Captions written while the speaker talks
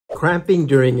Cramping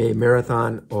during a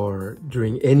marathon or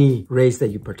during any race that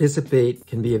you participate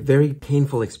can be a very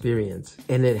painful experience,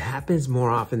 and it happens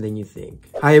more often than you think.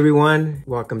 Hi everyone,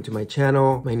 welcome to my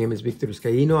channel. My name is Victor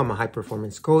Vizcaíno. I'm a high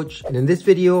performance coach, and in this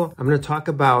video I'm going to talk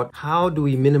about how do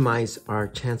we minimize our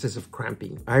chances of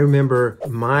cramping. I remember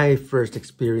my first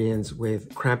experience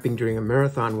with cramping during a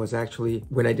marathon was actually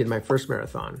when I did my first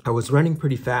marathon. I was running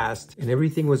pretty fast and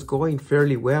everything was going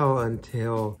fairly well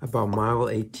until about mile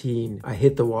 18. I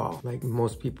hit the wall, like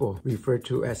most people refer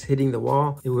to as hitting the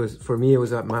wall. For me, it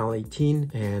was at mile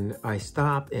 18, and I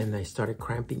stopped and I started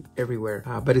cramping everywhere.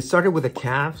 But it started with the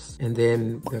calves and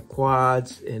then the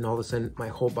quads, and all of a sudden my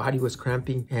whole body was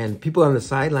cramping, and people on the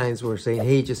sidelines were saying,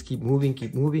 hey, just keep moving,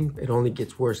 keep moving. It only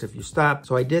gets worse if you stop.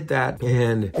 So I did that,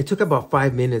 and it took about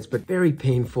 5 minutes, but very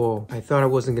painful. I thought I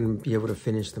wasn't going to be able to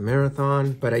finish the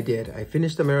marathon, but I did. I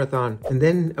finished the marathon, and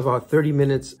then about 30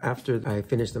 minutes after I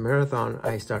finished the marathon,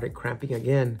 I started cramping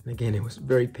again. And again, it was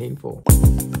very painful.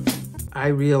 I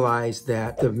realized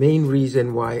that the main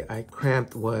reason why I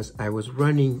cramped was I was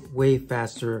running way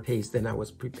faster pace than I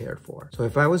was prepared for. So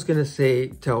if I was going to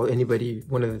tell anybody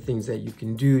one of the things that you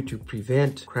can do to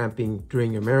prevent cramping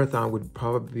during your marathon would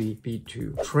probably be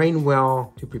to train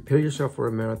well, to prepare yourself for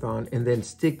a marathon, and then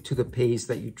stick to the pace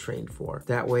that you trained for.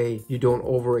 That way you don't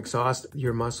overexhaust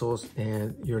your muscles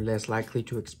and you're less likely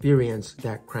to experience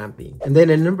that cramping. And then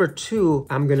at number 2,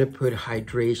 I'm going to put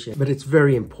hydration, but it's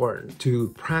very important to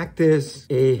practice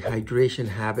a hydration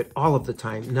habit all of the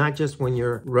time, not just when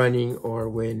you're running or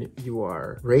when you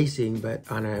are racing, but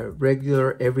on a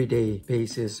regular everyday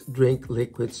basis. Drink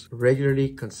liquids regularly,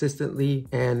 consistently,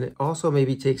 and also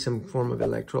maybe take some form of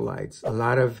electrolytes. A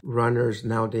lot of runners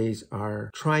nowadays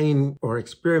are trying or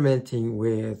experimenting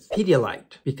with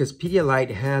Pedialyte, because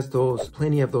Pedialyte has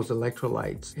plenty of those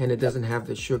electrolytes, and it doesn't have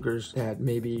the sugars that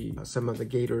maybe some of the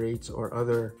Gatorades or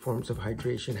other forms of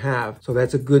hydration have. So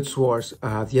that's a good source.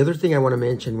 The other thing I want to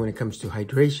mention when it comes to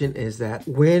hydration is that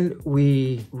when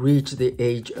we reach the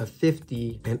age of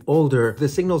 50 and older, the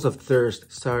signals of thirst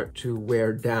start to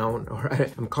wear down, or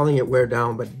I'm calling it wear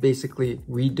down, but basically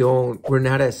we're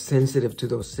not as sensitive to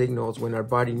those signals when our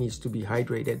body needs to be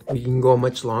hydrated. We can go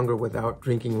much longer without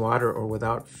drinking water or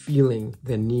without feeling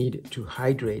the need to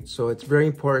hydrate. So it's very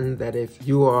important that if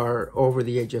you are over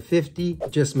the age of 50,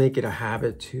 just make it a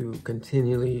habit to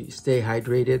continually stay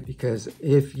hydrated, because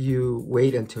if you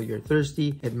wait until you're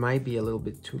thirsty, it might be a little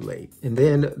bit too late. And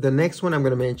then the next one I'm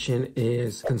going to mention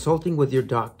is consulting with your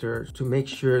doctor to make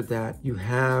sure that you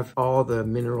have all the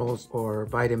minerals or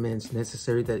vitamins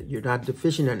necessary, that you're not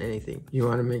deficient on anything. You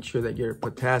want to make sure that your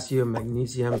potassium,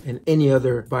 magnesium, and any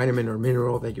other vitamin or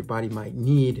mineral that your body might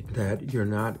need, that you're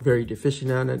not very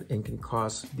deficient on it and can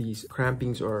cause these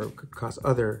crampings or could cause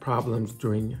other problems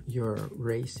during your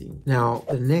racing. Now,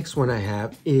 the next one I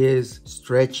have is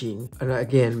stretching. And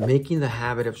again, making the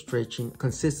habit of stretching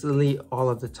consistently all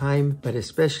of the time, but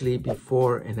especially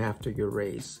before and after your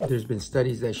race. There's been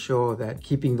studies that show that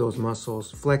keeping those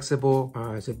muscles flexible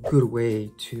is a good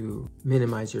way to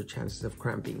minimize your chances of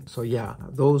cramping. So yeah,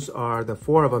 those are the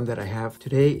 4 of them that I have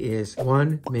today. Is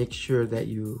 1, make sure that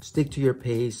you stick to your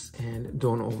pace and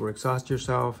don't overexhaust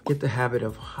yourself. Get the habit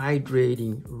of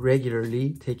hydrating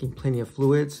regularly, taking plenty of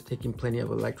fluids, taking plenty of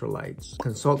electrolytes.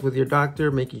 Consult with your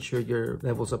doctor, making sure your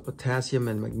levels of potassium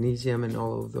and magnesium and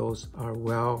all of those are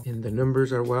well and the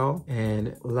numbers are well.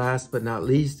 And last but not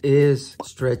least is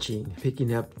stretching,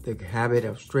 picking up the habit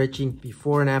of stretching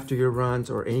before and after your runs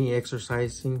or any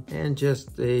exercising, and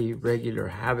just a regular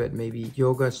habit, maybe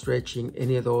yoga, stretching,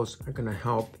 any of those are going to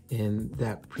help in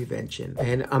that prevention.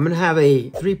 And I'm going to have a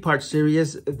 3-part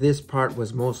series. This part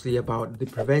was mostly about the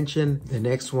prevention. The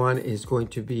next one is going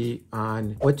to be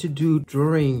on what to do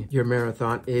during your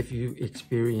marathon if you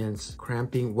experience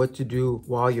cramping, what to do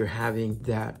while you're having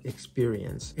that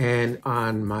experience. And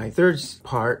on my 3rd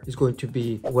part is going to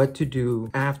be what to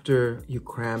do after you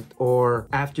cramped or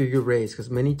after your race, because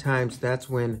many times that's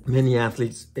when many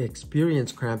athletes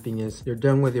experience cramping. Is you're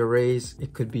done with your race,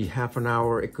 it could be half an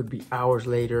hour, it could be hours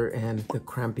later, and the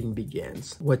cramping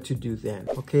begins. What to do then?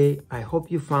 Okay, I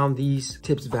hope you found these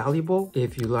tips valuable.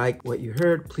 If you like what you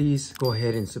heard, please go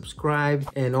ahead and subscribe.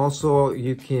 And also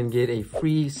you can get a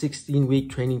free 16-week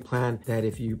training plan that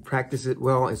if you practice it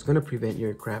well, it's going to prevent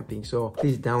your cramping. So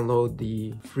please download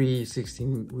the free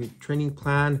 16-week training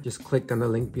plan. Just click on the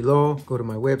link below, go to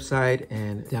my website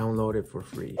and download it for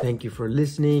free. Thank you for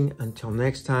listening. Until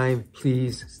next time,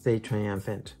 please stay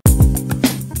triumphant.